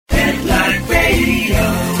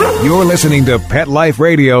You're listening to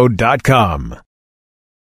PetLifeRadio.com.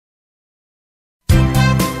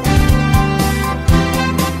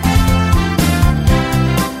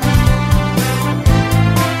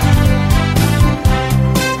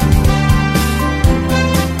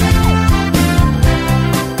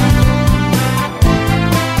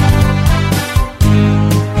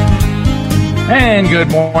 And good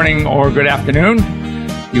morning or good afternoon.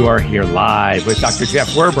 You are here live with Dr. Jeff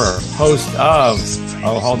Werber, host of...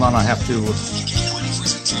 hold on, I have to...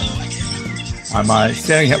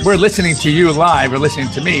 We're listening to you live. We're listening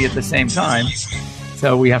to me at the same time.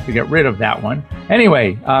 So we have to get rid of that one.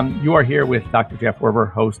 Anyway, you are here with Dr. Jeff Werber,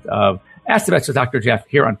 host of Ask the Vets with Dr. Jeff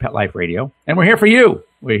here on Pet Life Radio. And we're here for you.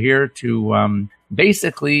 We're here to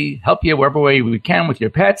basically help you wherever way we can with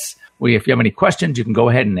your pets. If you have any questions, you can go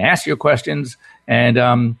ahead and ask your questions. And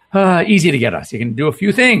easy to get us. You can do a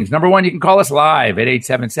few things. Number one, you can call us live at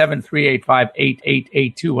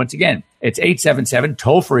 877-385-8882. Once again, it's 877,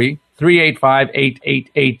 toll-free,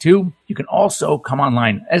 385-8882. You can also come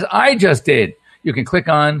online, as I just did. You can click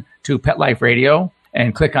on to Pet Life Radio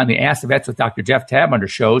and click on the Ask the Vets with Dr. Jeff tab under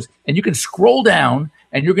shows. And you can scroll down,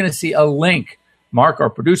 and you're going to see a link. Mark, our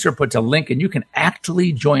producer, puts a link, and you can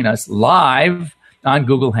actually join us live on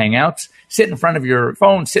Google Hangouts. Sit in front of your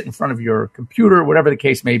phone, sit in front of your computer, whatever the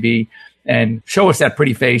case may be, and show us that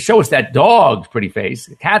pretty face. Show us that dog's pretty face,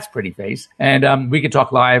 the cat's pretty face, and we can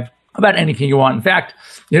talk live about anything you want. In fact,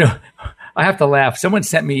 I have to laugh. Someone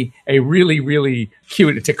sent me a really, really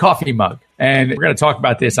cute, it's a coffee mug, and we're going to talk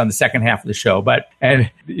about this on the second half of the show.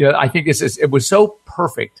 I think it was so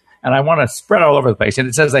perfect, and I want to spread it all over the place. And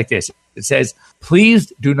it says like this. It says,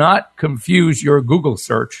 "Please do not confuse your Google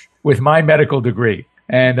search with my medical degree."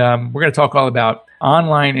 And we're going to talk all about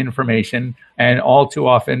online information and all too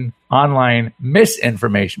often online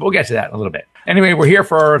misinformation. We'll get to that in a little bit. Anyway, we're here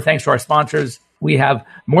thanks to our sponsors. We have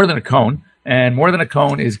More Than a Cone, and More Than a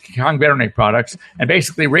Cone is Kong Veterinary Products, and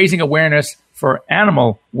basically raising awareness for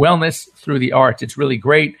animal wellness through the arts. It's really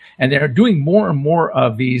great. And they're doing more and more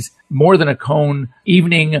of these More Than a Cone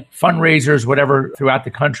evening fundraisers, whatever, throughout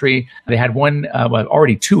the country. They had one,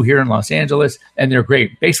 already two here in Los Angeles, and they're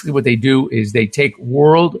great. Basically what they do is they take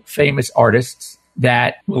world famous artists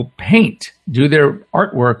that will do their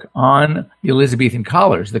artwork on the Elizabethan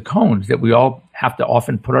collars, the cones that we all have to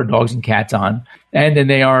often put our dogs and cats on. And then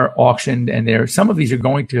they are auctioned, and some of these are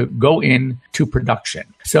going to go into production.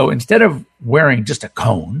 So instead of wearing just a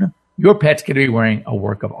cone, your pet's going to be wearing a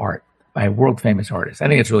work of art by a world famous artist. I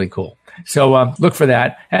think it's really cool. So look for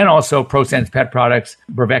that. And also ProSense Pet Products,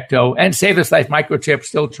 Bravecto, and Save This Life Microchip,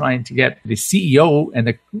 still trying to get the CEO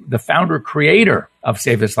and the founder creator of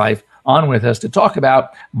Save This Life on with us to talk about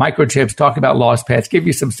microchips, talk about lost pets, give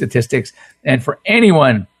you some statistics. And for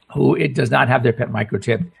anyone who it does not have their pet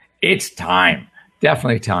microchip, it's time,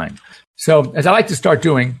 definitely time. So as I like to start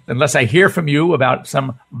doing, unless I hear from you about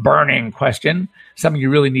some burning question, something you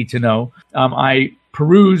really need to know, I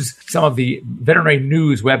peruse some of the veterinary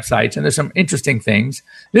news websites, and there's some interesting things.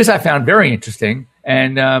 This I found very interesting,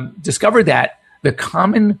 and discovered that the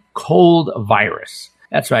common cold virus,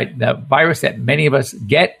 that's right, the virus that many of us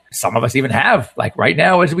get, some of us even have, like right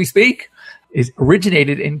now as we speak, is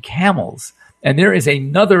originated in camels. And there is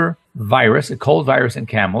another virus, a cold virus in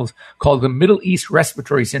camels, called the Middle East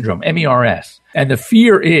Respiratory Syndrome, MERS. And the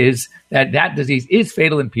fear is that that disease is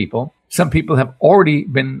fatal in people. Some people have already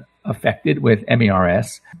been affected with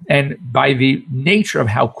MERS. And by the nature of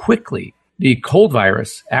how quickly the cold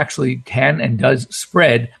virus actually can and does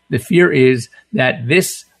spread, the fear is that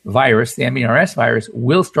this virus, the MERS virus,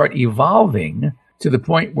 will start evolving to the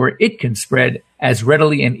point where it can spread as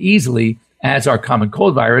readily and easily as our common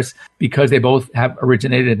cold virus, because they both have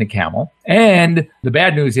originated in the camel. And the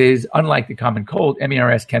bad news is, unlike the common cold,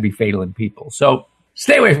 MERS can be fatal in people. So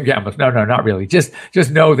stay away from camels. No, not really. Just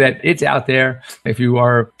know that it's out there. If you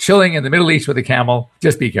are chilling in the Middle East with a camel,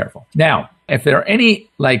 just be careful. Now, if there are any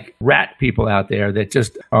like rat people out there that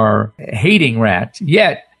just are hating rats,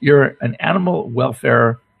 yet you're an animal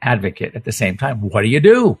welfare advocate at the same time, what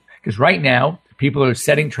do? Because right now, people are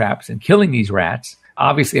setting traps and killing these rats,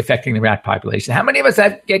 obviously affecting the rat population. How many of us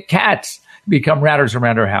get cats become ratters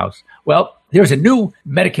around our house? Well, there's a new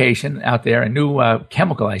medication out there, a new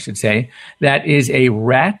chemical, I should say, that is a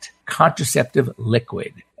rat contraceptive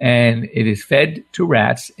liquid. And it is fed to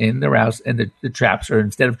rats in the house, and the traps are,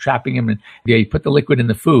 instead of trapping them, you put the liquid in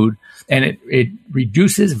the food, and it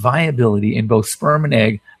reduces viability in both sperm and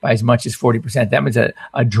egg by as much as 40%. That means a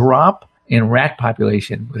drop in rat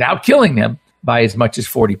population without killing them by as much as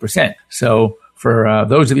 40%. So for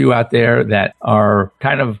those of you out there that are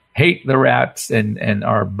kind of hate the rats and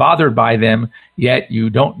are bothered by them, yet you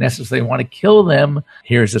don't necessarily want to kill them,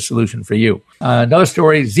 here's a solution for you. Another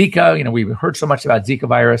story, Zika. We've heard so much about Zika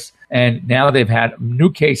virus, and now they've had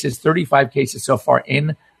new cases, 35 cases so far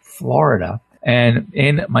in Florida and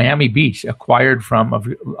in Miami Beach, acquired from,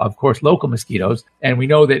 of course, local mosquitoes. And we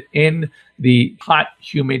know that in the hot,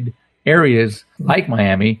 humid areas like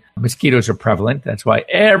Miami, mosquitoes are prevalent. That's why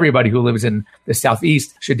everybody who lives in the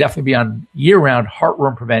Southeast should definitely be on year-round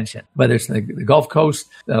heartworm prevention, whether it's the Gulf Coast,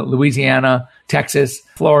 Louisiana, Texas,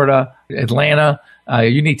 Florida, Atlanta.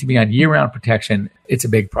 You need to be on year-round protection. It's a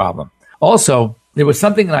big problem. Also, there was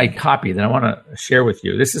something that I copied that I want to share with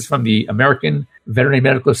you. This is from the American Veterinary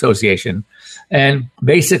Medical Association. And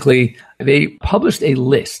basically, they published a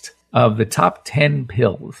list of the top 10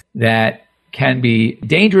 pills that can be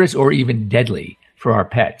dangerous or even deadly for our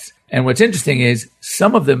pets. And what's interesting is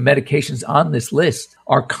some of the medications on this list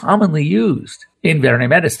are commonly used in veterinary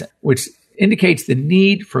medicine, which indicates the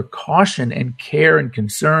need for caution and care and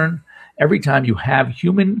concern every time you have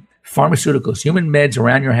human pharmaceuticals, human meds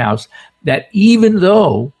around your house, that even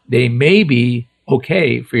though they may be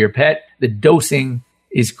okay for your pet, the dosing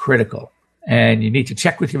is critical. And you need to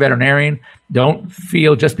check with your veterinarian. Don't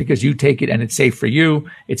feel just because you take it and it's safe for you,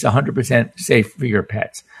 it's 100% safe for your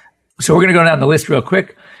pets. So we're going to go down the list real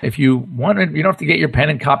quick. If you want to, you don't have to get your pen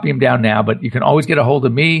and copy them down now, but you can always get a hold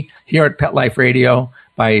of me here at Pet Life Radio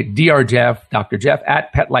by Dr. Jeff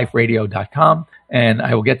at PetLifeRadio.com. And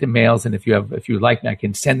I will get the mails. And if you would like me, I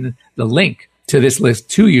can send the link to this list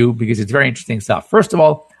to you because it's very interesting stuff. First of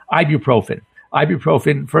all, ibuprofen.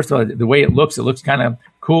 Ibuprofen, first of all, the way it looks kind of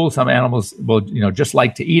cool. Some animals will, just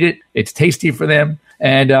like to eat it. It's tasty for them.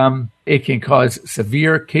 And it can cause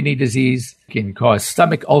severe kidney disease, can cause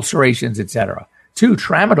stomach ulcerations, etc. 2,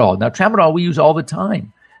 tramadol. Now, tramadol we use all the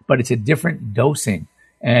time, but it's a different dosing.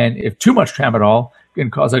 And if too much tramadol can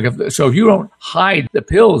cause, so if you don't hide the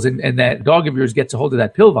pills and that dog of yours gets a hold of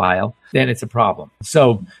that pill vial, then it's a problem.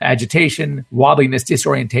 So agitation, wobbliness,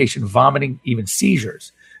 disorientation, vomiting, even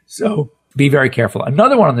seizures. So be very careful.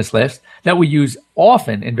 Another one on this list that we use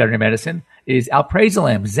often in veterinary medicine is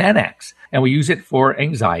alprazolam, Xanax, and we use it for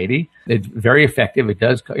anxiety. It's very effective. It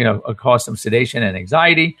does, cause some sedation and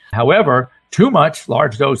anxiety. However, too much,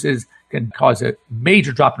 large doses, can cause a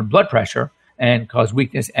major drop in blood pressure and cause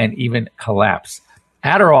weakness and even collapse.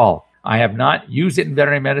 Adderall, I have not used it in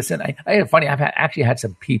veterinary medicine. I've actually had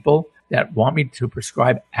some people that want me to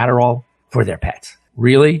prescribe Adderall for their pets.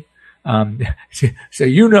 Really?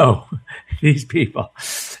 So these people,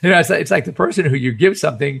 it's like the person who you give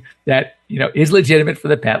something that, is legitimate for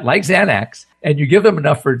the pet, like Xanax, and you give them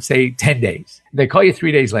enough for, say, 10 days. They call you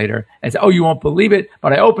 3 days later and say, oh, you won't believe it,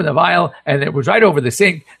 but I opened the vial and it was right over the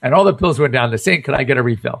sink and all the pills went down the sink. Could I get a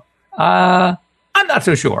refill? I'm not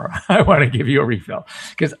so sure I want to give you a refill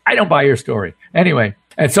because I don't buy your story. Anyway,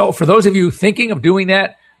 and so for those of you thinking of doing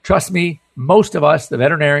that, trust me, most of us, the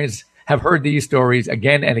veterinarians, have heard these stories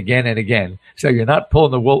again and again and again. So you're not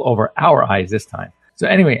pulling the wool over our eyes this time. So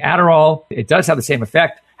anyway, Adderall, it does have the same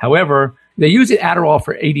effect. However, they use Adderall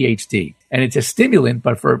for ADHD, and it's a stimulant,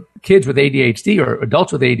 but for kids with ADHD or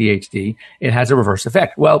adults with ADHD, it has a reverse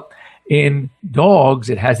effect. Well, in dogs,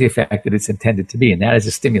 it has the effect that it's intended to be, and that is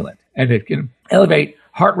a stimulant. And it can elevate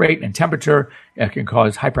heart rate and temperature. It can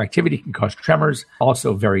cause hyperactivity, can cause tremors,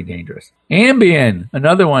 also very dangerous. Ambien,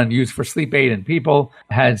 another one used for sleep aid in people,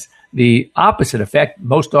 has the opposite effect.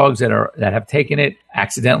 Most dogs that have taken it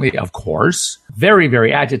accidentally, of course, very,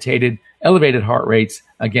 very agitated, elevated heart rates.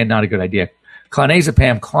 Again, not a good idea.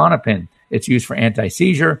 Clonazepam, Klonopin, it's used for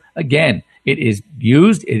anti-seizure. Again, it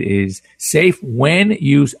is safe when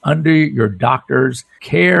used under your doctor's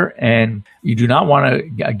care, and you do not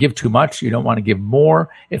want to give too much. You don't want to give more.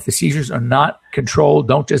 If the seizures are not controlled,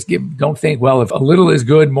 don't think, well, if a little is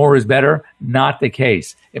good, more is better. Not the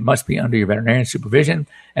case. It must be under your veterinarian supervision.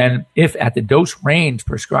 And if at the dose range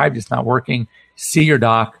prescribed it's not working, see your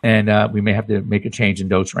doc, and we may have to make a change in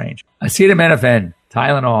dose range. Acetaminophen,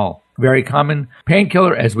 Tylenol, very common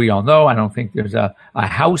painkiller, as we all know. I don't think there's a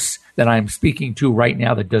house that I'm speaking to right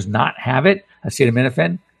now that does not have it,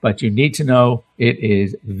 acetaminophen, but you need to know it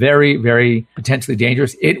is very, very potentially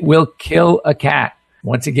dangerous. It will kill a cat.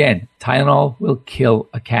 Once again, Tylenol will kill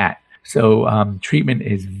a cat. So treatment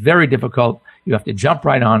is very difficult. You have to jump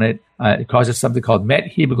right on it. It causes something called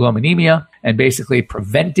methemoglobinemia, and basically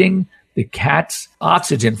preventing the cat's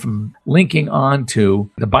oxygen from linking onto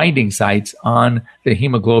the binding sites on the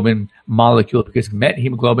hemoglobin molecule, because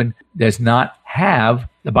methemoglobin does not have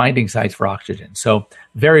the binding sites for oxygen. So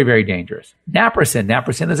very, very dangerous. Naproxen.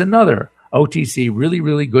 Naproxen is another OTC, really,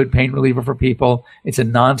 really good pain reliever for people. It's a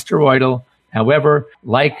non-steroidal However,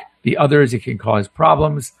 like the others, it can cause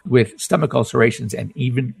problems with stomach ulcerations and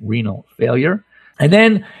even renal failure. And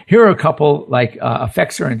then here are a couple like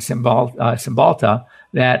Effexor and Cymbalta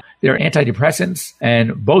that they're antidepressants,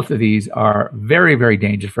 and both of these are very, very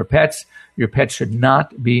dangerous for pets. Your pet should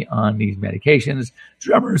not be on these medications.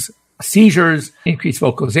 Tremors, seizures, increased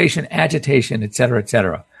vocalization, agitation, et cetera, et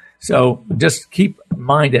cetera. So just keep in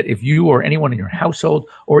mind that if you or anyone in your household,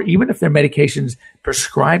 or even if they're medications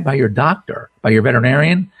prescribed by your doctor, by your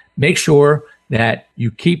veterinarian, make sure that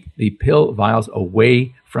you keep the pill vials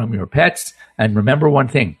away from your pets. And remember one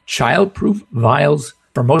thing, child-proof vials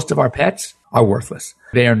for most of our pets are worthless.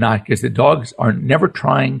 They are not, because the dogs are never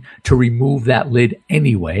trying to remove that lid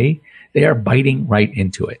anyway. They are biting right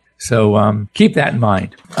into it. So keep that in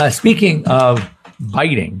mind. Speaking of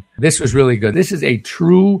biting, this was really good. This is a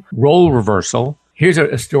true role reversal. Here's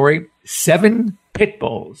a story. 7 pit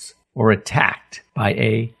bulls were attacked by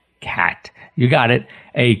a cat. You got it.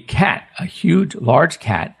 A cat, a huge, large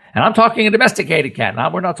cat. And I'm talking a domesticated cat.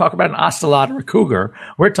 We're not talking about an ocelot or a cougar.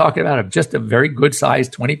 We're talking about just a very good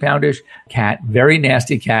sized 20-poundish cat, very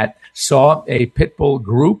nasty cat, saw a pit bull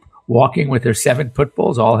group walking with their 7 pit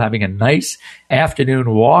bulls, all having a nice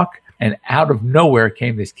afternoon walk. And out of nowhere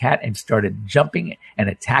came this cat and started jumping and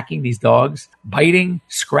attacking these dogs, biting,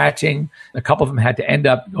 scratching. A couple of them had to end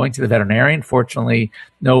up going to the veterinarian. Fortunately,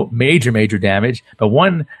 no major damage. But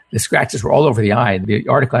the scratches were all over the eye. The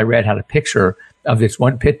article I read had a picture of this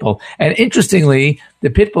one pit bull. And interestingly, the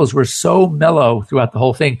pit bulls were so mellow throughout the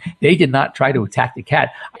whole thing, they did not try to attack the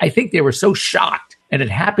cat. I think they were so shocked, and it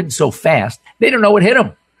happened so fast, they don't know what hit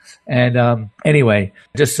them. And anyway,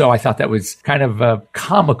 just so I thought that was kind of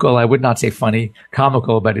comical. I would not say funny,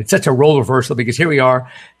 comical, but it's such a role reversal, because here we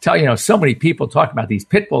are, so many people talking about these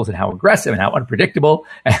pit bulls and how aggressive and how unpredictable,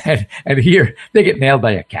 and here they get nailed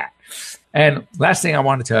by a cat. And last thing I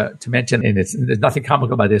wanted to mention, and there's nothing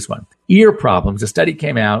comical about this one, ear problems. A study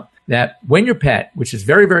came out that when your pet, which is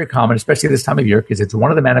very, very common, especially this time of year, because it's one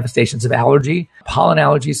of the manifestations of allergy, pollen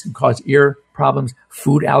allergies can cause ear problems,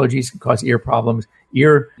 food allergies can cause ear problems,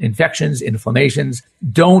 ear infections, inflammations,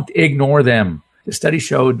 don't ignore them. The study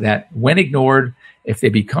showed that when ignored, if they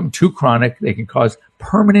become too chronic, they can cause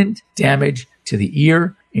permanent damage to the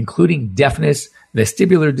ear, including deafness,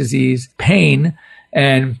 vestibular disease, pain,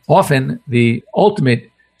 and often the ultimate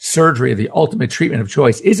surgery, the ultimate treatment of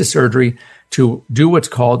choice is a surgery to do what's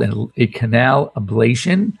called a canal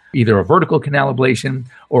ablation, either a vertical canal ablation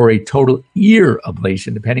or a total ear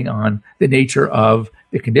ablation, depending on the nature of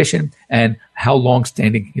the condition and how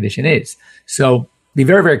long-standing the condition is. So be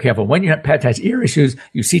very, very careful. When your pet has ear issues,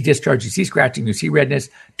 you see discharge, you see scratching, you see redness,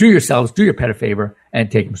 do your pet a favor and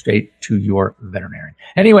take them straight to your veterinarian.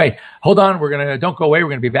 Anyway, hold on. Don't go away. We're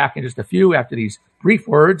going to be back in just a few after these brief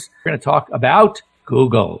words. We're going to talk about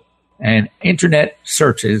Google and internet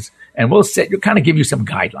searches, and we'll kind of give you some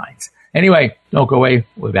guidelines. Anyway, don't go away.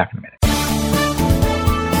 We'll be back in a minute.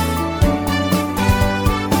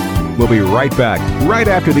 We'll be right back, right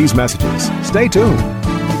after these messages. Stay tuned.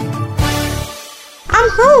 I'm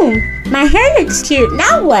home. My hair looks cute.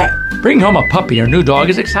 Now what? Bringing home a puppy or new dog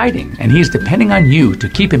is exciting, and he's depending on you to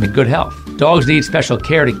keep him in good health. Dogs need special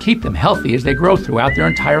care to keep them healthy as they grow throughout their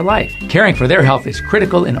entire life. Caring for their health is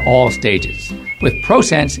critical in all stages. With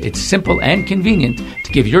ProSense, it's simple and convenient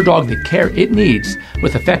to give your dog the care it needs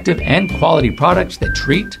with effective and quality products that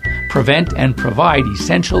treat, prevent, and provide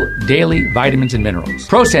essential daily vitamins and minerals.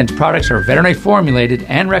 ProSense products are veterinary formulated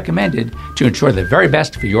and recommended to ensure the very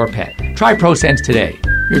best for your pet. Try ProSense today.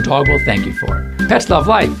 Your dog will thank you for it. Pets love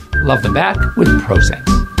life. Love them back with ProSense.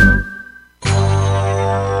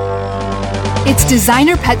 It's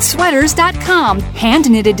DesignerPetSweaters.com.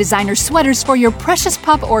 Hand-knitted designer sweaters for your precious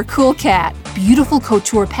pup or cool cat. Beautiful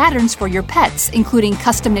couture patterns for your pets, including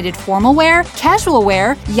custom-knitted formal wear, casual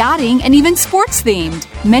wear, yachting, and even sports-themed.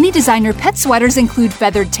 Many designer pet sweaters include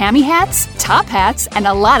feathered tammy hats, top hats, and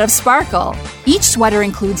a lot of sparkle. Each sweater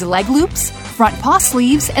includes leg loops, front paw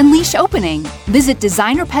sleeves, and leash opening. Visit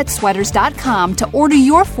DesignerPetSweaters.com to order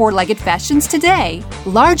your four-legged fashions today.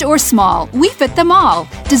 Large or small, we fit them all.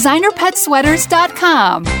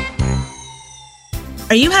 DesignerPetSweaters.com.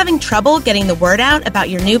 Are you having trouble getting the word out about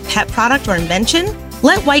your new pet product or invention?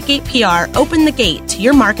 Let Whitegate PR open the gate to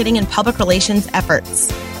your marketing and public relations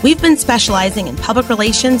efforts. We've been specializing in public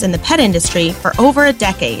relations in the pet industry for over a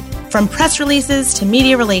decade. From press releases to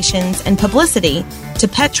media relations and publicity to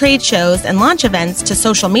pet trade shows and launch events to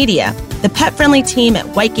social media, the pet-friendly team at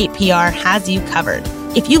Whitegate PR has you covered.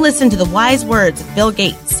 If you listen to the wise words of Bill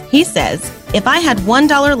Gates, he says, "If I had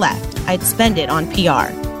 $1 left, I'd spend it on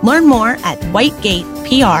PR." Learn more at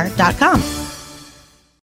whitegatepr.com.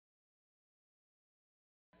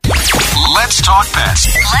 Let's talk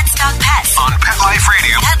pets Let's talk pets on Pet Life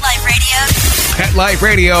Radio. Pet Life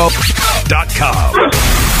Radio. PetLifeRadio.com.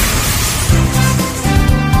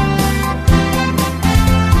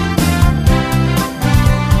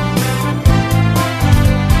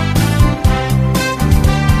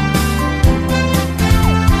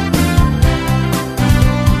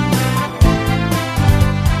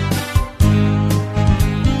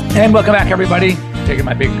 And welcome back, everybody. Taking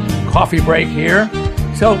my big coffee break here.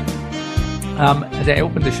 So, as I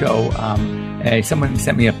opened the show, someone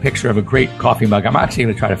sent me a picture of a great coffee mug. I'm actually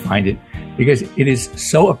going to try to find it because it is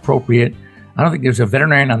so appropriate. I don't think there's a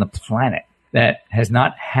veterinarian on the planet that has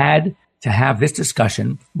not had to have this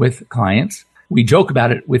discussion with clients. We joke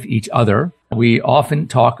about it with each other. We often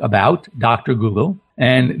talk about Dr. Google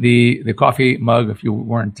and the coffee mug. If you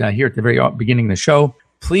weren't here at the very beginning of the show,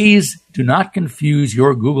 please do not confuse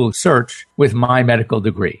your Google search with my medical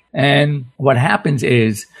degree. And what happens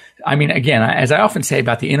is, I mean, again, as I often say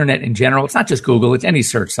about the internet in general, it's not just Google, it's any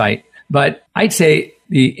search site. But I'd say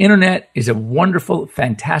the internet is a wonderful,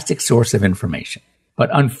 fantastic source of information.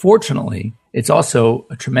 But unfortunately, it's also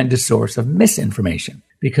a tremendous source of misinformation.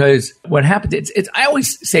 Because what happens, I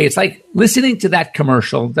always say it's like listening to that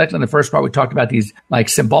commercial. That's in the first part we talked about these like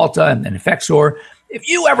Cymbalta and Effexor. If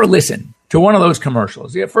you ever listen to one of those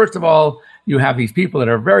commercials, first of all, you have these people that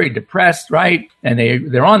are very depressed, right? And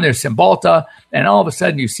they're on their Cymbalta, and all of a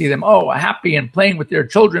sudden you see them, happy and playing with their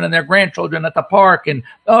children and their grandchildren at the park, and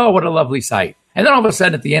what a lovely sight. And then all of a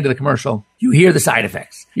sudden at the end of the commercial, you hear the side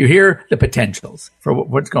effects. You hear the potentials for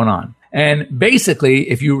what's going on. And basically,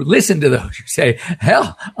 if you listen to those, you say,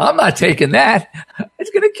 hell, I'm not taking that. It's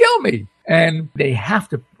going to kill me. And they have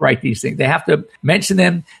to write these things. They have to mention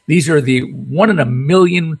them. These are the 1 in a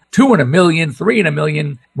million, 2 in a million, 3 in a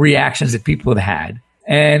million reactions that people have had.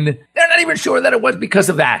 And they're not even sure that it was because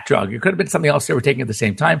of that drug. It could have been something else they were taking at the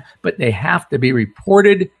same time, but they have to be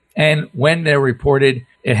reported. And when they're reported,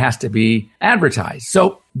 it has to be advertised.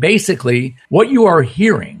 So basically, what you are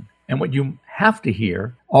hearing and what you have to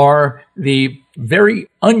hear are the very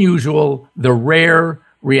unusual, the rare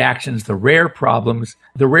reactions, the rare problems,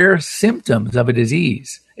 the rare symptoms of a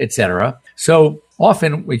disease, etc. So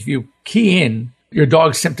often if you key in your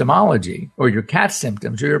dog's symptomology or your cat's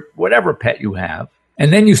symptoms or your whatever pet you have,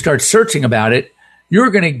 and then you start searching about it,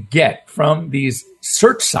 you're going to get from these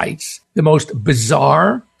search sites the most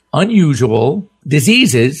bizarre, unusual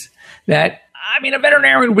diseases that, I mean, a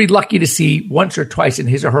veterinarian would be lucky to see once or twice in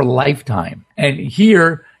his or her lifetime. And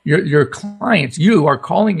here, your clients, you are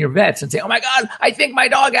calling your vets and say, oh my God, I think my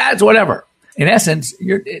dog has whatever. In essence,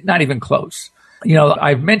 you're not even close. You know,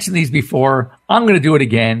 I've mentioned these before. I'm going to do it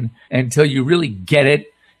again until you really get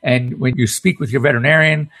it. And when you speak with your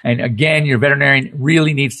veterinarian, and again, your veterinarian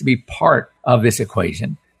really needs to be part of this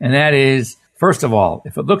equation. And that is, first of all,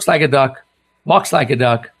 if it looks like a duck, walks like a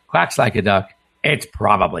duck, quacks like a duck, it's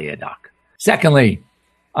probably a duck. Secondly,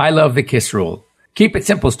 I love the KISS rule. Keep it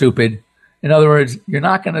simple, stupid. In other words, you're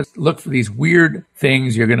not going to look for these weird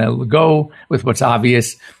things. You're going to go with what's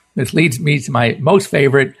obvious. This leads me to my most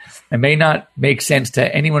favorite. It may not make sense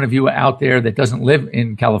to any one of you out there that doesn't live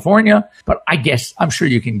in California, but I'm sure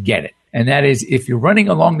you can get it. And that is, if you're running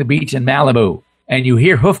along the beach in Malibu and you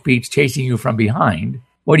hear hoofbeats chasing you from behind,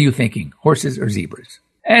 what are you thinking? Horses or zebras?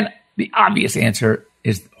 And the obvious answer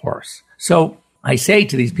is horse. So I say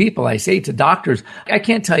to these people, I say to doctors, I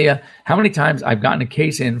can't tell you how many times I've gotten a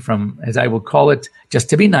case in from, as I will call it, just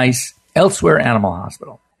to be nice, Elsewhere Animal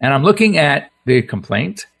Hospital. And I'm looking at the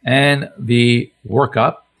complaint and the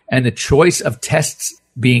workup and the choice of tests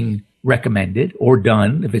being recommended or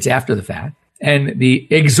done if it's after the fact, and the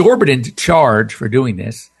exorbitant charge for doing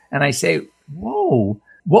this. And I say, whoa,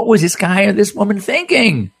 what was this guy or this woman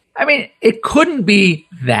thinking? I mean, it couldn't be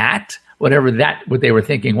that. What they were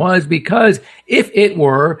thinking was, because if it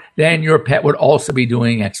were, then your pet would also be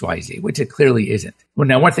doing XYZ, which it clearly isn't. Well,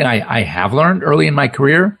 now, one thing I have learned early in my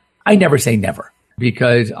career, I never say never,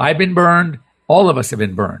 because I've been burned. All of us have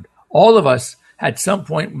been burned. All of us at some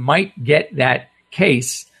point might get that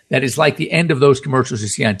case that is like the end of those commercials you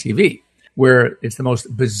see on TV, where it's the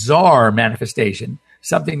most bizarre manifestation,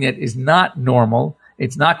 something that is not normal.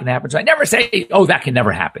 It's not going to happen. So I never say, oh, that can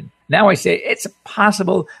never happen. Now I say it's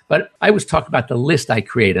possible, but I always talk about the list I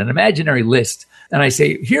create, an imaginary list. And I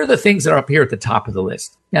say, here are the things that are up here at the top of the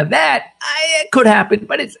list. Now it could happen,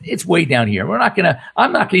 but it's way down here. I'm not going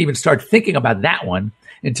to even start thinking about that one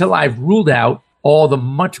until I've ruled out all the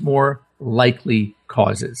much more likely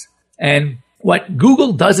causes. And what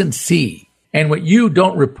Google doesn't see and what you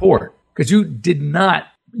don't report, because you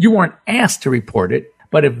weren't asked to report it,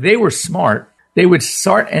 but if they were smart, they would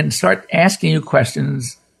start asking you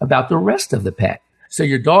questions about the rest of the pet. So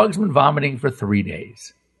your dog's been vomiting for 3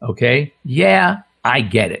 days. Okay. Yeah, I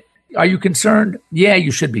get it. Are you concerned? Yeah,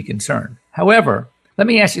 you should be concerned. However, let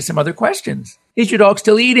me ask you some other questions. Is your dog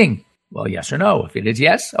still eating? Well, yes or no. If it is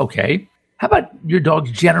yes, okay. How about your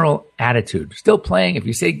dog's general attitude? Still playing? If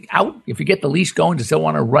you say out, if you get the leash going, does it still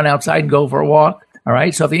want to run outside and go for a walk? All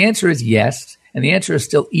right. So if the answer is yes, and the answer is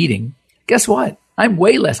still eating, guess what? I'm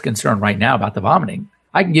way less concerned right now about the vomiting.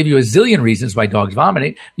 I can give you a zillion reasons why dogs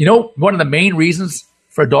vomiting. You know, one of the main reasons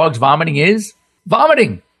for dogs vomiting is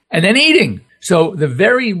vomiting and then eating. So the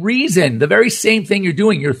very reason, the very same thing you're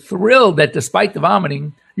doing, you're thrilled that despite the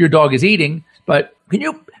vomiting, your dog is eating. But can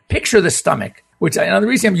you picture the stomach? Which, the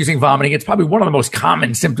reason I'm using vomiting, it's probably one of the most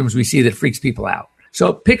common symptoms we see that freaks people out.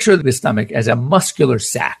 So picture the stomach as a muscular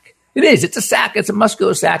sac. It is. It's a sac. It's a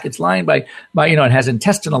muscular sac. It's lined by it has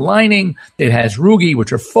intestinal lining. It has rugae,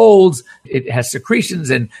 which are folds. It has secretions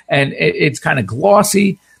and it's kind of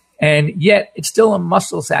glossy. And yet it's still a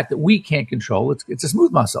muscle sac that we can't control. It's a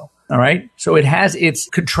smooth muscle. All right. So it has its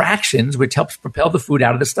contractions, which helps propel the food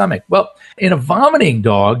out of the stomach. Well, in a vomiting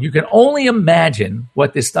dog, you can only imagine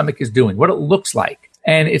what this stomach is doing, what it looks like.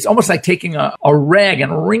 And it's almost like taking a rag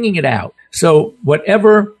and wringing it out. So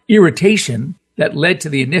whatever irritation that led to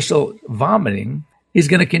the initial vomiting is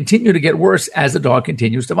going to continue to get worse as the dog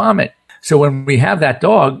continues to vomit. So when we have that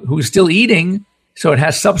dog who's still eating, so it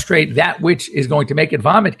has substrate, that which is going to make it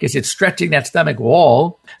vomit because it's stretching that stomach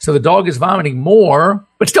wall. So the dog is vomiting more,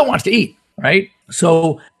 but still wants to eat, right?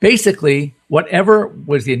 So basically, whatever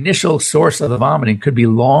was the initial source of the vomiting could be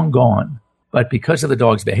long gone. But because of the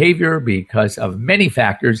dog's behavior, because of many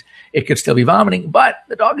factors, it could still be vomiting, but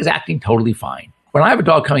the dog is acting totally fine. When I have a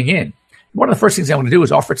dog coming in, one of the first things I want to do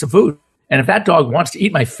is offer it some food. And if that dog wants to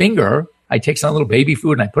eat my finger, I take some little baby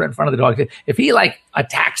food and I put it in front of the dog. If he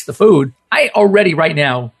attacks the food, I already right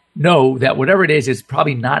now know that whatever it is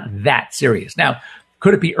probably not that serious. Now,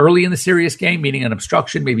 could it be early in the serious game, meaning an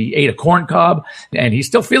obstruction, maybe he ate a corn cob and he's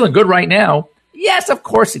still feeling good right now? Yes, of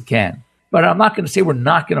course it can. But I'm not going to say we're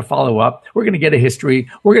not going to follow up. We're going to get a history.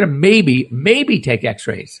 We're going to maybe take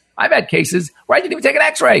x-rays. I've had cases where I didn't even take an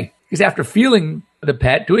x-ray because after feeling the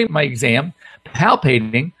pet, doing my exam,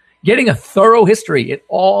 palpating, getting a thorough history, it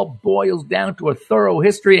all boils down to a thorough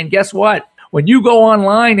history. And guess what? When you go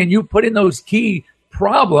online and you put in those key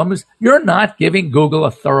problems, you're not giving Google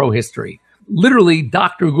a thorough history. Literally,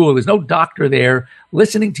 Dr. Google, there's no doctor there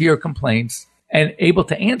listening to your complaints and able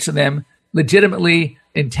to answer them legitimately,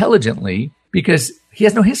 intelligently, because he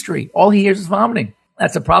has no history. All he hears is vomiting.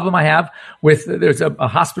 That's a problem I have with, there's a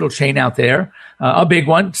hospital chain out there, a big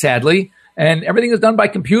one, sadly, and everything is done by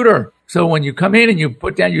computer. So when you come in and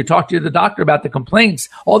you talk to the doctor about the complaints,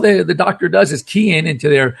 all the doctor does is key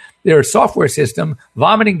into their software system,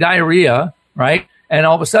 vomiting, diarrhea, right? And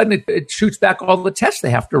all of a sudden it shoots back all the tests they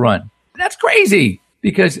have to run. That's crazy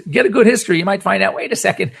because get a good history. You might find out, wait a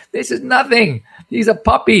second, this is nothing. He's a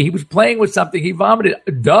puppy. He was playing with something. He vomited.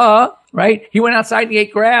 Duh, right? He went outside and he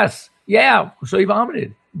ate grass. Yeah, so he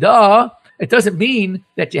vomited. Duh. It doesn't mean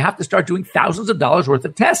that you have to start doing thousands of dollars worth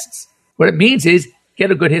of tests. What it means is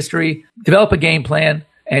get a good history, develop a game plan.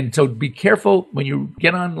 And so be careful when you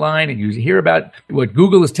get online and you hear about what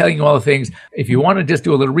Google is telling you all the things. If you want to just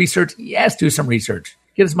do a little research, yes, do some research.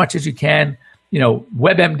 Get as much as you can.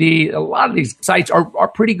 WebMD, a lot of these sites are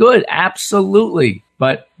pretty good. Absolutely.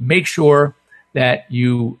 But make sure that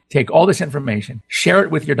you take all this information, share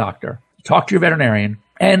it with your doctor, talk to your veterinarian.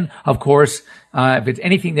 And of course, if it's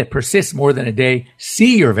anything that persists more than a day,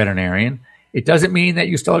 see your veterinarian. It doesn't mean that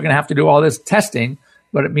you're still going to have to do all this testing.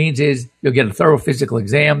 What it means is you'll get a thorough physical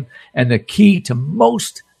exam. And the key to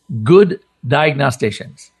most good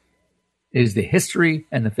diagnosticians is the history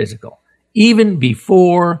and the physical. Even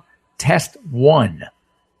before test one,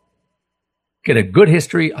 get a good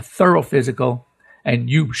history, a thorough physical, and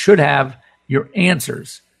you should have your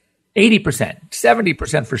answers 80%,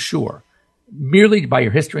 70% for sure, merely by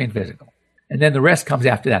your history and physical. And then the rest comes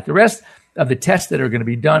after that. The rest of the tests that are going to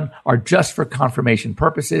be done are just for confirmation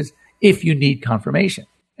purposes if you need confirmation.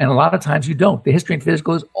 And a lot of times you don't. The history and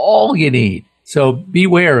physical is all you need. So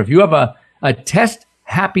beware. If you have a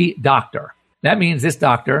test-happy doctor, that means this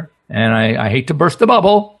doctor, and I hate to burst the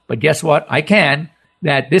bubble, but guess what? I can,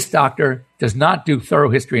 that this doctor does not do thorough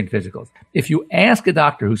history and physicals. If you ask a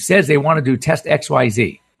doctor who says they want to do test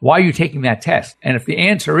XYZ, why are you taking that test? And if the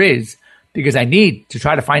answer is, because I need to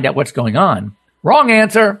try to find out what's going on, wrong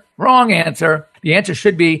answer. The answer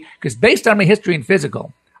should be, because based on my history and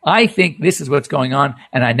physical, I think this is what's going on,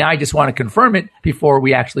 and I just want to confirm it before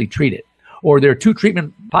we actually treat it. Or there are two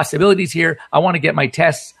treatment possibilities here. I want to get my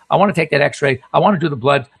tests. I want to take that x-ray. I want to do the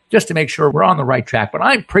blood just to make sure we're on the right track. But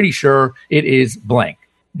I'm pretty sure it is blank.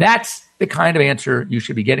 That's the kind of answer you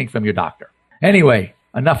should be getting from your doctor. Anyway,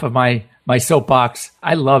 enough of my soapbox.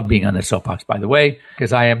 I love being on the soapbox, by the way,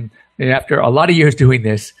 because after a lot of years doing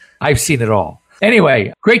this, I've seen it all.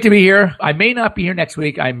 Anyway, great to be here. I may not be here next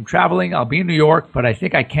week. I'm traveling. I'll be in New York, but I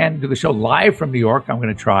think I can do the show live from New York. I'm going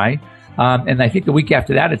to try. And I think the week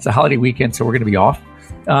after that, it's a holiday weekend, so we're going to be off.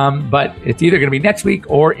 But it's either going to be next week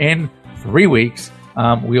or in 3 weeks.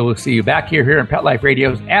 We will see you back here in Pet Life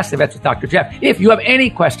Radio's Ask the Vets with Dr. Jeff. If you have any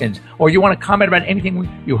questions or you want to comment about anything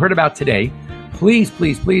you heard about today, please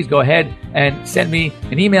go ahead and send me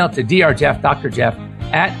an email to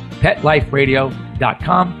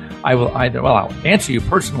drjeff.drjeff@petliferadio.com. I'll answer you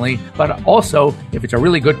personally, but also if it's a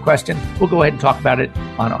really good question, we'll go ahead and talk about it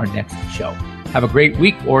on our next show. Have a great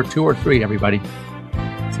week or 2 or 3, everybody.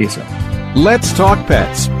 See you soon. Let's Talk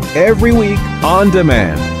Pets every week on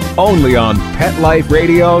demand, only on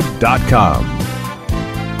PetLifeRadio.com.